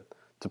to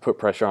put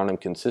pressure on him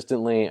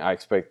consistently, I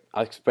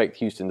expect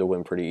Houston to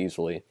win pretty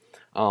easily.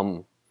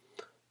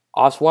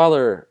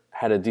 Osweiler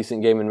had a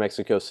decent game in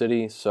Mexico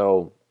City,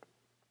 so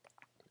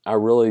I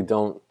really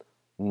don't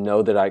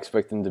know that I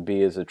expect him to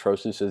be as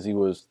atrocious as he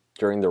was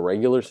during the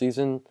regular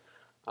season.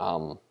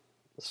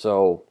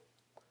 So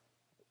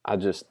I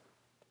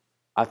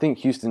think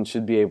Houston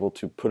should be able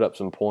to put up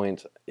some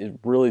points. It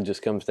really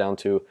just comes down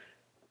to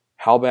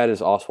how bad is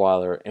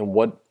Osweiler, and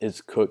what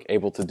is Cook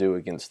able to do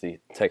against the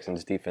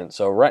Texans defense?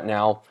 So right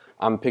now,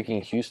 I'm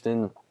picking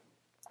Houston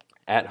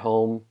at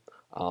home,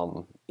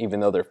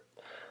 even though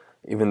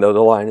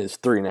the line is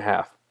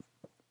 3.5.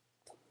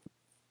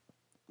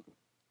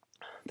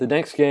 The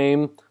next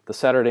game, the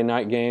Saturday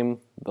night game,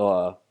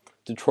 the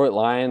Detroit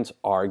Lions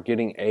are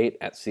getting 8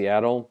 at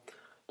Seattle.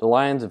 The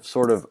Lions have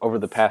sort of, over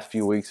the past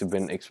few weeks, have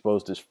been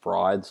exposed as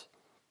frauds.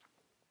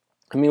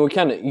 I mean, you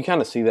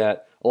kind of see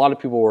that. A lot of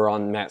people were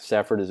on Matt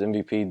Stafford as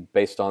MVP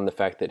based on the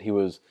fact that he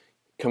was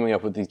coming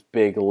up with these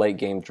big late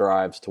game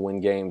drives to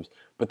win games.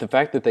 But the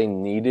fact that they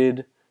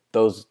needed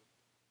those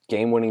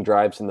game-winning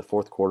drives in the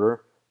fourth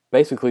quarter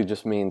basically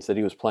just means that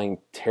he was playing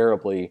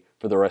terribly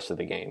for the rest of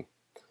the game.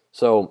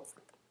 So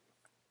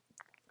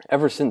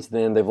ever since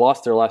then, they've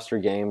lost their last 3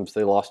 games.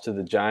 They lost to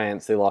the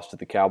Giants, they lost to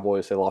the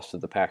Cowboys, they lost to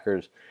the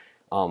Packers.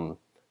 And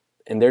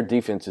their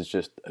defense is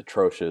just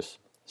atrocious.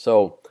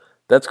 So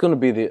that's going to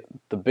be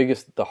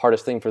the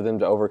hardest thing for them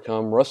to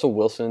overcome. Russell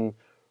Wilson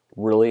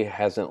really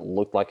hasn't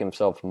looked like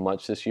himself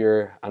much this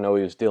year. I know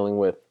he was dealing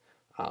with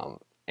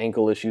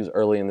ankle issues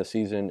early in the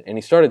season, and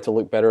he started to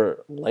look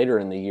better later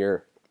in the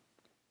year.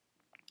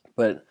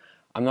 But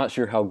I'm not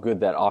sure how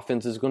good that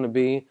offense is going to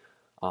be.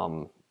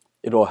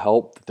 It'll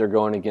help that they're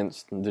going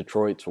against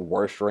Detroit's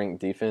worst-ranked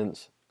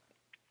defense.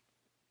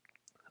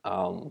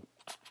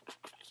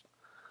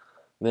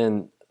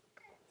 Then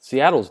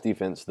Seattle's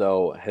defense,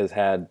 though, has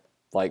had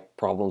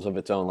problems of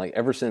its own.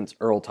 Ever since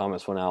Earl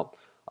Thomas went out,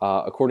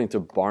 according to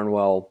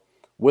Barnwell,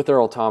 with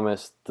Earl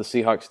Thomas, the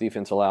Seahawks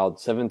defense allowed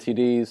 7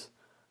 TDs,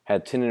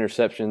 had 10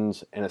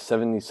 interceptions, and a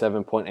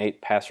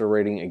 77.8 passer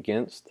rating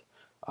against.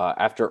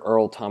 After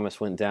Earl Thomas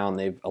went down,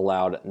 they've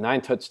allowed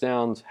 9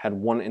 touchdowns, had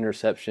 1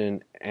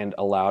 interception, and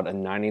allowed a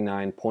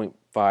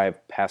 99.5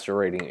 passer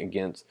rating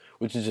against,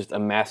 which is just a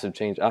massive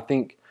change. I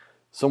think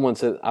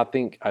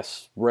I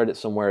read it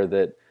somewhere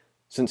that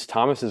since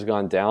Thomas has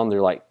gone down,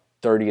 they're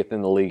 30th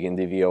in the league in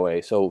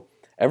DVOA. So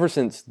ever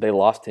since they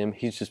lost him,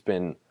 he's just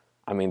been,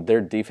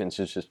 their defense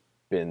has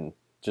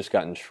just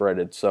gotten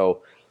shredded.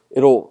 So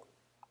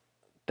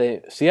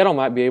Seattle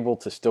might be able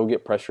to still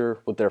get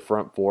pressure with their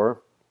front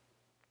 4.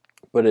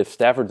 But if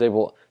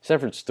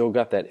Stafford's still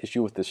got that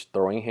issue with his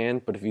throwing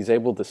hand, but if he's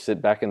able to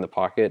sit back in the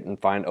pocket and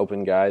find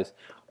open guys,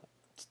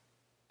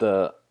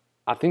 I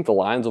think the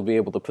Lions will be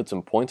able to put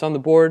some points on the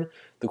board.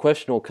 The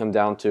question will come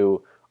down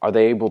to, are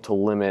they able to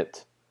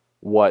limit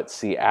what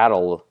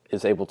Seattle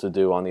is able to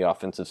do on the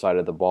offensive side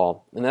of the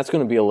ball? And that's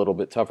going to be a little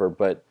bit tougher,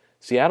 but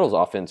Seattle's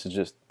offense is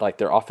just,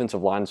 their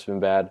offensive line's been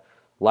bad.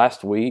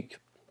 Last week,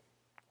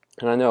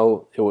 and I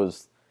know it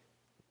was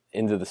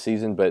into the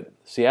season, but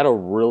Seattle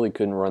really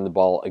couldn't run the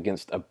ball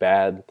against a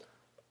bad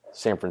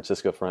San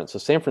Francisco front. So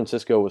San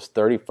Francisco was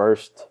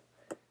 31st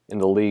in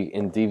the league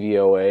in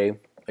DVOA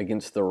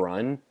against the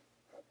run,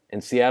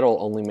 and Seattle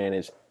only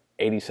managed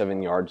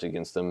 87 yards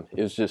against them.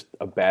 It was just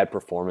a bad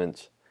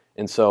performance.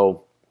 And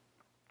so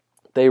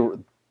they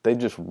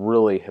just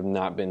really have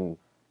not been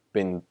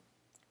good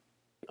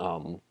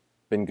on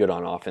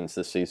offense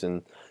this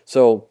season.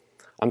 So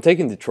I'm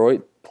taking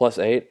Detroit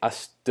 +8. I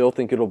still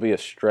think it'll be a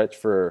stretch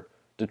for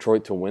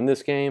Detroit to win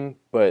this game,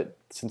 but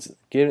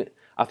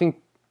I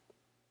think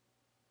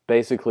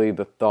basically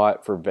the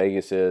thought for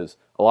Vegas is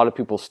a lot of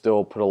people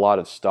still put a lot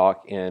of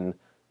stock in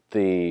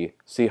the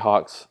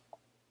Seahawks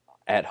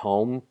at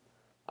home.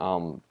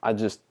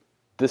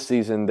 This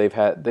season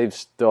they've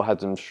still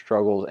had some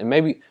struggles, and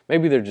maybe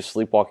they're just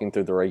sleepwalking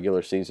through the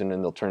regular season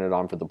and they'll turn it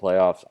on for the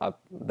playoffs.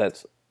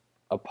 That's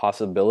a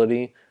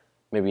possibility,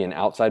 maybe an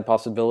outside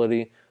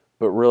possibility.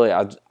 But really,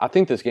 I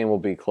think this game will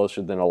be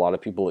closer than a lot of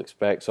people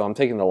expect. So I'm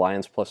taking the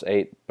Lions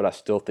 +8, but I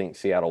still think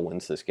Seattle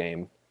wins this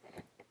game.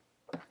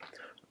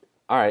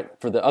 All right,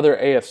 for the other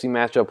AFC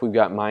matchup, we've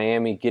got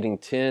Miami getting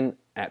 10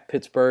 at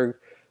Pittsburgh.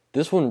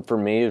 This one, for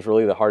me, is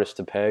really the hardest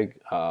to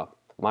peg.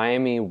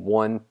 Miami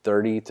won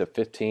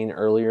 30-15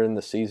 earlier in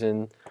the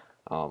season.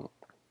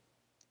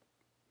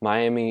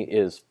 Miami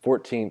is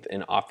 14th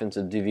in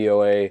offensive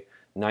DVOA,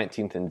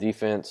 19th in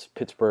defense.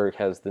 Pittsburgh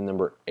has the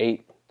number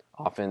 8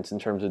 offense in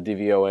terms of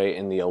DVOA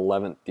and the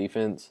 11th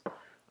defense.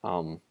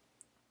 I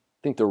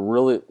think the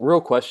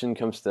real question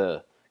comes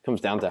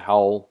down to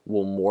how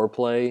will Moore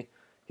play.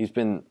 He's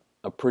been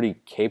a pretty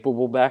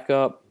capable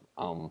backup.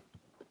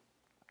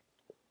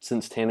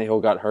 Since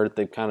Tannehill got hurt,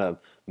 they've kind of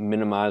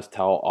minimized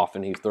how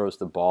often he throws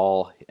the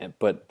ball,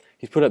 but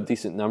he's put up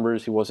decent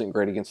numbers. He wasn't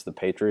great against the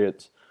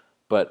Patriots,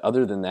 but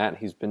other than that,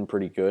 he's been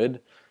pretty good.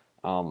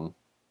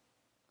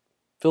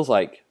 Feels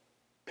like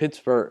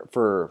Pittsburgh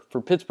for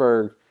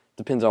Pittsburgh,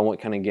 depends on what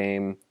kind of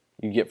game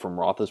you get from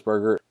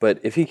Roethlisberger.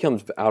 But if he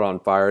comes out on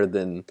fire,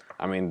 then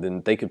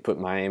they could put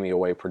Miami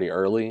away pretty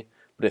early.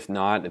 But if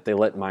not, if they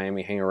let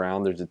Miami hang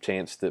around, there's a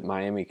chance that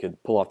Miami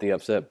could pull off the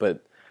upset.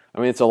 But,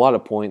 it's a lot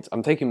of points.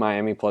 I'm taking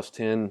Miami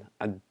 +10.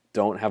 I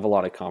don't have a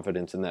lot of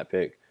confidence in that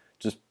pick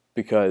just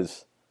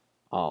because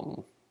I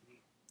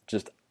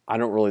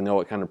don't really know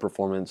what kind of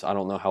performance. I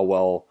don't know how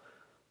well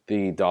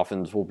the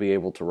Dolphins will be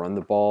able to run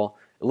the ball.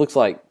 It looks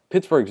like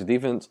Pittsburgh's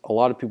defense, a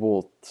lot of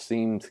people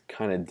seemed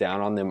kind of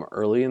down on them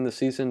early in the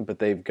season, but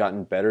they've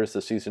gotten better as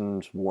the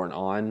season's worn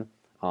on.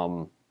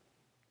 And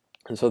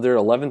so they're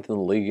 11th in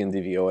the league in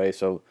DVOA,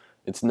 so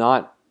it's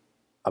not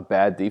a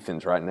bad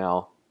defense right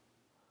now.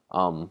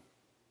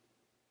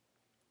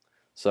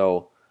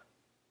 So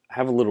I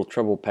have a little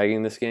trouble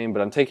pegging this game,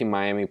 but I'm taking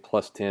Miami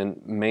plus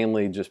 10,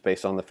 mainly just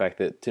based on the fact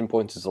that 10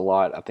 points is a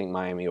lot. I think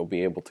Miami will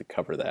be able to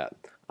cover that.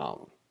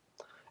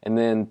 And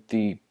then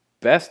the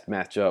best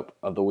matchup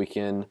of the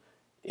weekend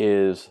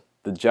is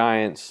the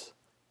Giants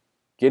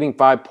getting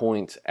 5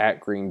 points at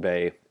Green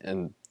Bay.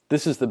 And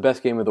this is the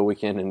best game of the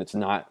weekend, and it's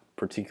not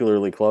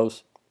particularly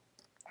close.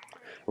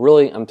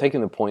 Really, I'm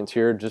taking the points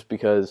here just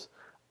because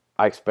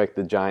I expect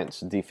the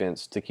Giants'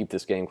 defense to keep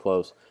this game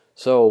close.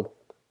 So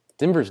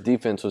Denver's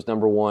defense was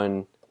number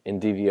 1 in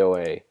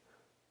DVOA.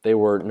 They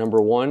were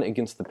number 1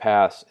 against the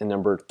pass and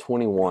number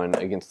 21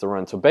 against the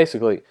run. So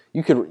basically,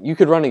 you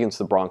could run against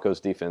the Broncos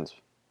defense.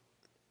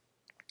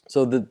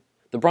 So the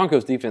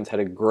Broncos defense had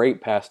a great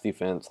pass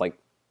defense, like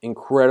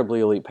incredibly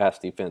elite pass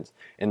defense,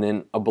 and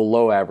then a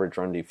below average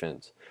run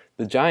defense.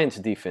 The Giants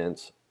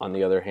defense, on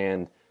the other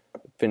hand,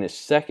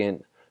 finished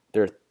second.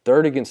 They're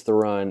third against the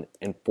run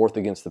and fourth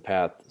against the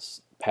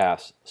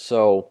pass.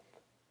 So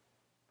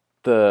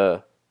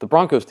the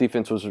Broncos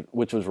defense,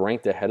 which was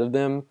ranked ahead of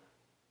them,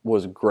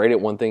 was great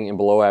at one thing and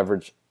below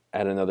average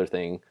at another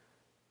thing.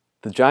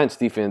 The Giants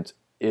defense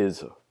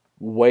is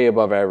way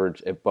above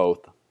average at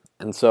both.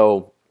 And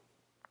so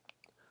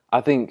I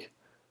think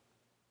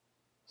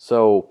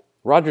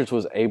Rodgers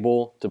was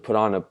able to put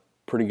on a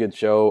pretty good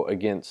show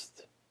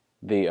against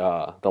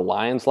the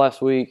Lions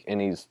last week,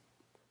 and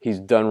he's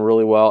done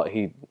really well.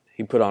 He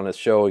put on a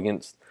show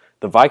against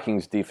the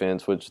Vikings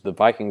defense, which the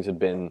Vikings have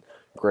been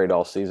great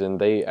all season.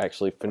 They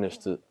actually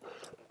finished the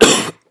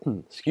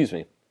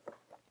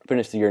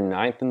finished the year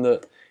 9th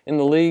in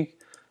the league.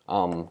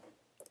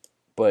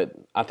 But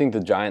I think the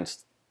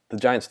Giants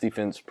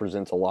defense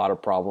presents a lot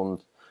of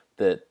problems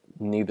that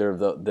neither of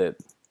the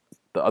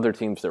other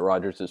teams that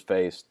Rodgers has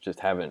faced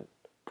just haven't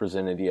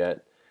presented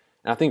yet.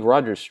 And I think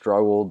Rodgers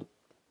struggled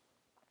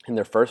in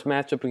their first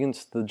matchup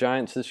against the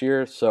Giants this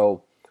year.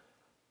 So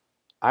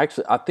I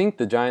think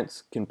the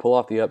Giants can pull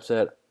off the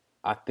upset.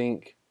 I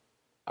think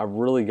I've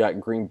really got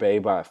Green Bay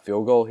by a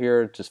field goal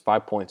here. Just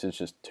 5 points is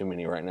just too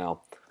many right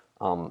now.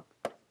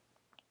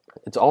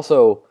 It's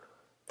also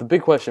the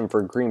big question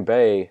for Green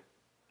Bay,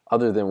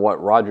 other than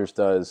what Rodgers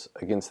does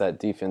against that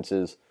defense,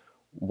 is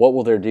what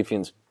will their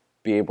defense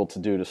be able to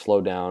do to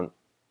slow down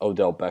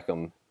Odell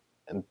Beckham?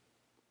 And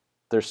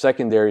their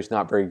secondary is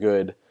not very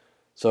good.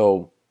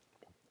 So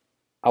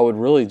I would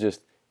really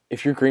just,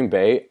 if you're Green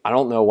Bay, I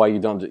don't know why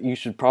you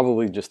should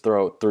probably just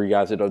throw 3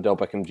 guys at Odell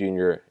Beckham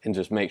Jr. and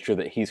just make sure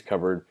that he's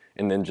covered,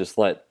 and then just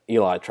let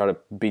Eli try to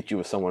beat you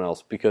with someone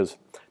else, because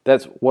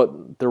that's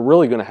what they're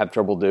really going to have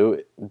trouble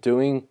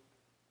doing.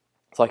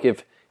 It's like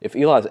if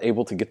Eli is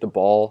able to get the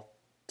ball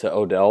to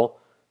Odell,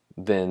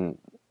 then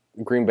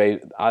Green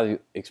Bay, I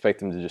expect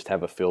them to just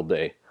have a field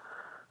day.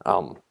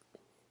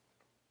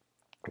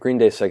 Green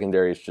Bay's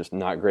secondary is just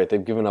not great.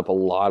 They've given up a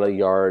lot of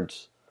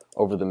yards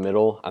over the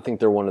middle. I think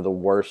they're one of the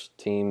worst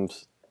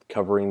teams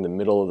covering the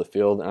middle of the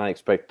field, and I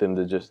expect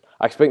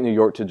New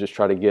York to just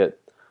try to get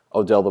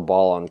Odell the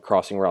ball on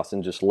crossing routes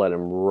and just let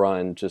him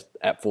run just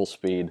at full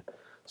speed.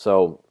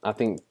 So I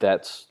think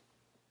that's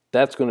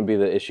going to be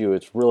the issue.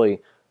 It's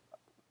really,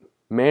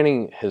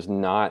 Manning has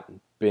not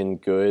been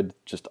good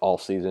just all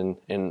season,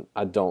 and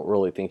I don't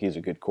really think he's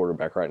a good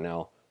quarterback right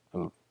now.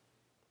 I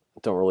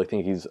don't really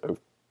think he's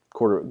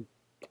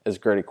as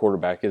great a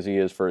quarterback as he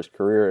is for his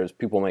career as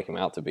people make him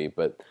out to be,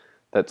 but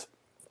that's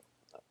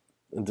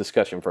a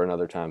discussion for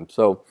another time.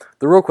 So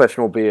the real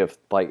question will be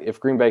if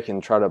Green Bay can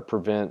try to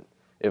prevent,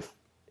 if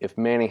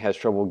Manning has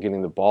trouble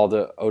getting the ball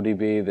to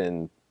ODB,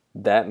 then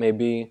that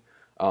may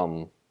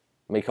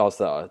cause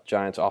the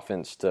Giants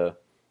offense to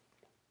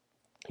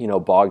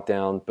bogged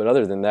down. But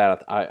other than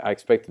that, I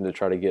expect them to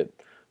try to get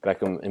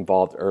Beckham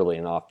involved early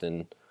and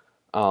often.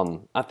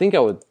 I think I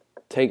would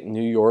take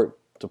New York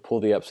to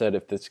pull the upset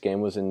if this game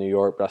was in New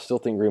York, but I still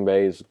think Green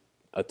Bay is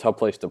a tough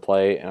place to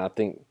play, and I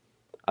think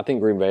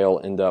Green Bay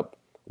will end up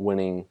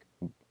winning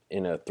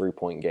in a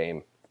 3-point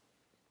game.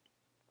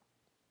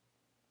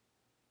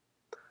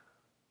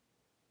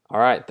 All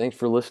right, thanks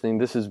for listening.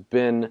 This has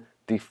been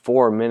the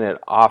 4-Minute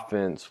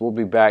Offense. We'll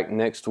be back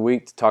next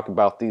week to talk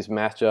about these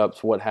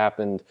matchups, what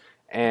happened,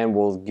 and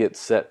we'll get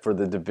set for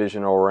the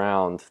divisional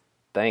round.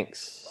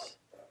 Thanks.